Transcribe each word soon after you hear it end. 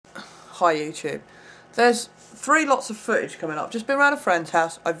Hi YouTube. There's 3 lots of footage coming up. Just been around a friend's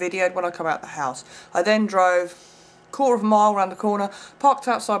house. I videoed when I come out the house. I then drove a quarter of a mile around the corner, parked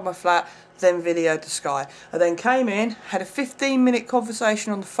outside my flat, then videoed the sky. I then came in, had a 15-minute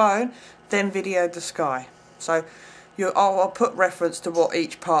conversation on the phone, then videoed the sky. So I'll put reference to what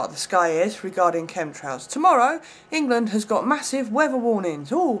each part of the sky is regarding chemtrails. Tomorrow, England has got massive weather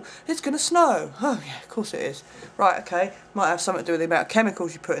warnings. Oh, it's going to snow. Oh yeah, of course it is. Right, okay, might have something to do with the amount of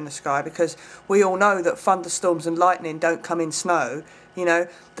chemicals you put in the sky, because we all know that thunderstorms and lightning don't come in snow. You know,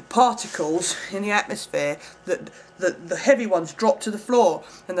 the particles in the atmosphere, the heavy ones drop to the floor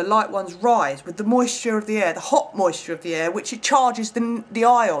and the light ones rise with the moisture of the air, the hot moisture of the air, which it charges the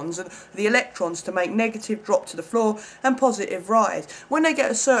ions and the electrons to make negative drop to the floor and positive rise. When they get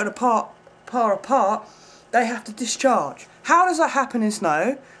a certain far apart, they have to discharge. How does that happen in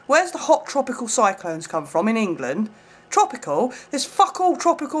snow? Where's the hot tropical cyclones come from in England? Tropical? There's fuck all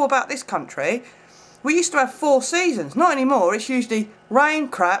tropical about this country. We used to have 4 seasons, not anymore. It's usually rain,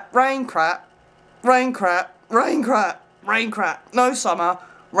 crap, rain, crap, rain, crap, rain, crap, rain, crap. No summer,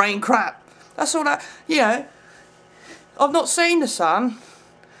 rain, crap. That's all that, you know. I've not seen the sun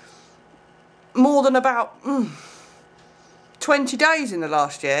more than about 20 days in the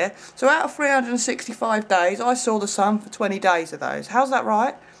last year. So out of 365 days, I saw the sun for 20 days of those. How's that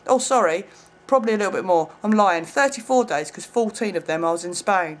right? Oh, sorry, probably a little bit more. I'm lying. 34 days, because 14 of them I was in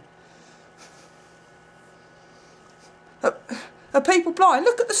Spain. Are people blind?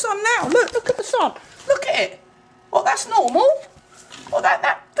 Look at the sun now. Look at the sun. Look at it. Well, that's normal. Well,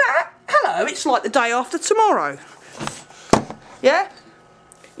 that. Hello, it's like the day after tomorrow. Yeah?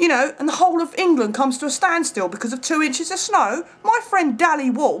 You know, and the whole of England comes to a standstill because of 2 inches of snow. My friend Dally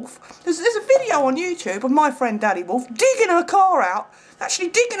Wolf, there's a video on YouTube of my friend Dally Wolf digging her car out, actually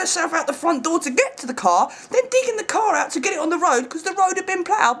digging herself out the front door to get to the car, then digging the car out to get it on the road because the road had been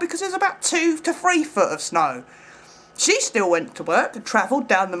ploughed because there's about 2 to 3 foot of snow. She still went to work and travelled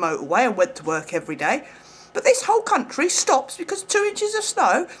down the motorway and went to work every day. But this whole country stops because 2 inches of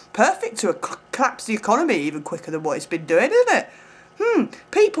snow, perfect to collapse the economy even quicker than what it's been doing, isn't it?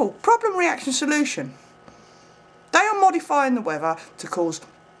 People, problem, reaction, solution. They are modifying the weather to cause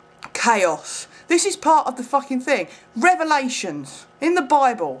chaos. This is part of the fucking thing. Revelations in the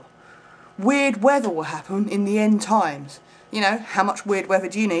Bible. Weird weather will happen in the end times. You know, how much weird weather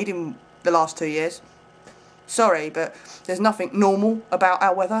do you need in the last 2 years? Sorry, but there's nothing normal about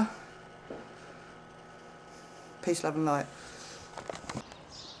our weather. Peace, love and light.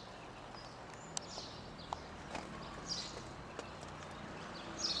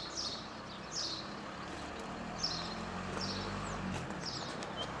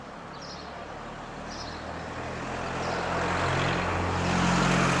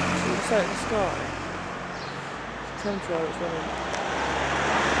 See the sight in the sky? Chemtrail is running.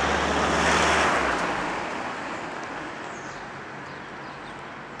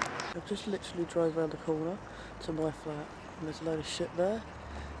 I've just literally drove around the corner to my flat and there's a load of shit there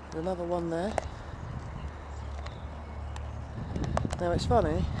and another one there. Now it's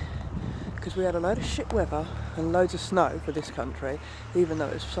funny because we had a load of shit weather and loads of snow for this country, even though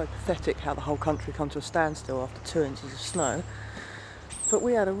it's so pathetic how the whole country come to a standstill after 2 inches of snow. But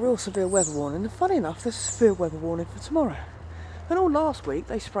we had a real severe weather warning, and funny enough there's a severe weather warning for tomorrow. And all last week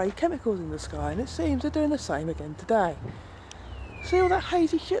they sprayed chemicals in the sky, and it seems they're doing the same again today. See all that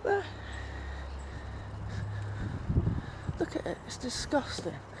hazy shit there? Look at it, it's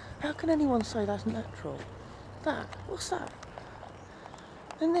disgusting. How can anyone say that's natural? That, what's that?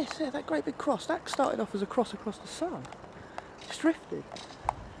 And this, yeah, that great big cross, that started off as a cross across the sun. It's drifted.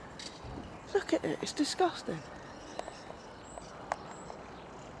 Look at it, it's disgusting.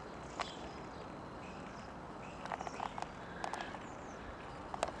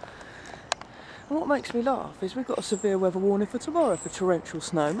 And what makes me laugh is we've got a severe weather warning for tomorrow for torrential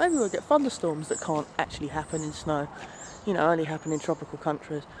snow. Maybe we'll get thunderstorms that can't actually happen in snow. You know, only happen in tropical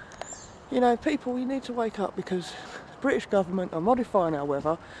countries. You know, people, you need to wake up because the British government are modifying our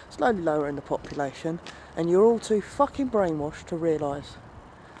weather, slowly lowering the population, and you're all too fucking brainwashed to realise.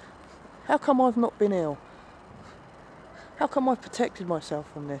 How come I've not been ill? How come I've protected myself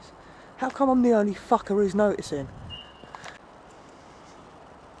from this? How come I'm the only fucker who's noticing?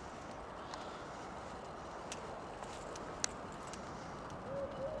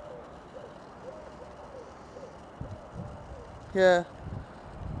 Yeah.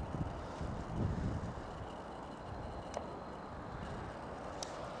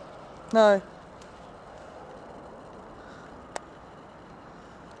 No.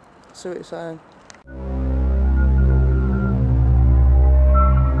 See what you're saying.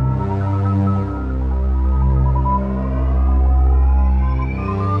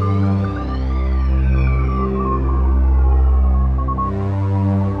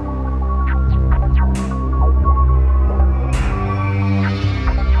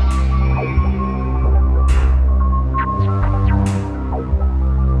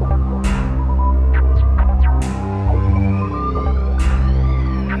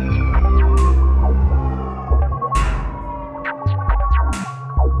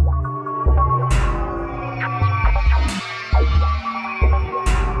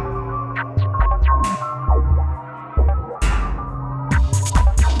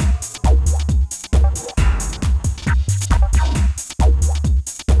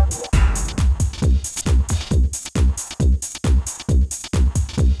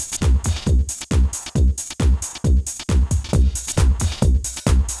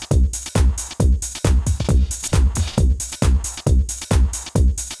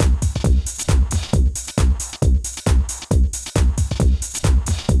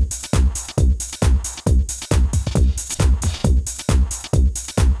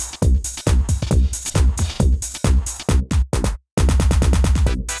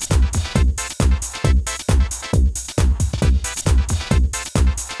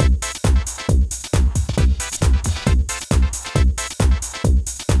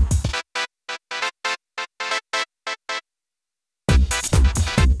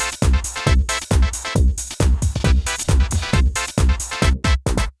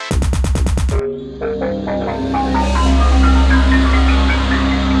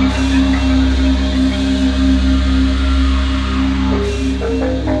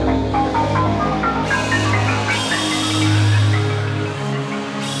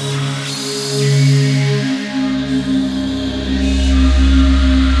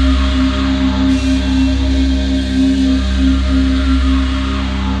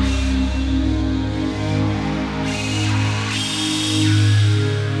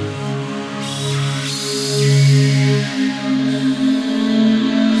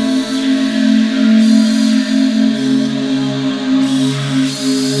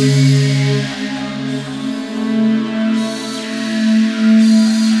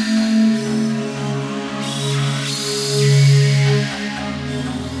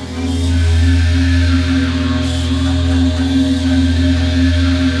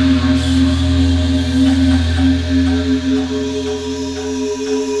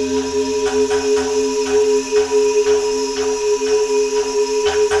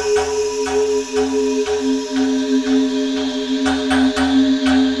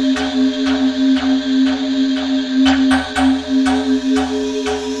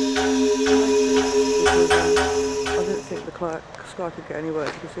 sky could get any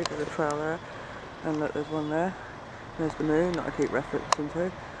worse. You can see there's a trail there, and look, there's one there. There's the moon that I keep referencing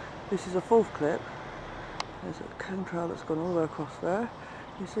to. This is a fourth clip. There's a chemtrail that's gone all the way across there.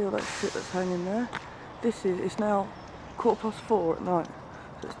 You see all that shit that's hanging there? It's now 4:15 at night.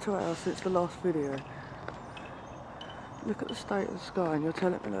 So it's 2 hours since the last video. Look at the state of the sky, and you're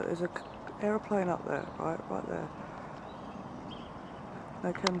telling me that there's an aeroplane up there, right there.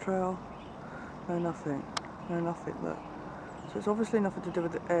 No chemtrail, no nothing, look. So it's obviously nothing to do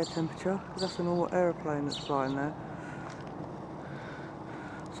with the air temperature, because that's a normal aeroplane that's flying there.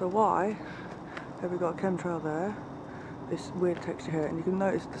 So why have we got a chemtrail there, this weird texture here, and you can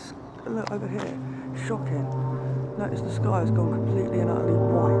notice this, look over here, shocking. Notice the sky has gone completely and utterly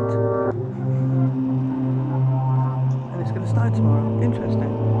white. And it's going to snow tomorrow.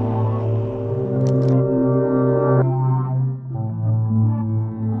 Interesting.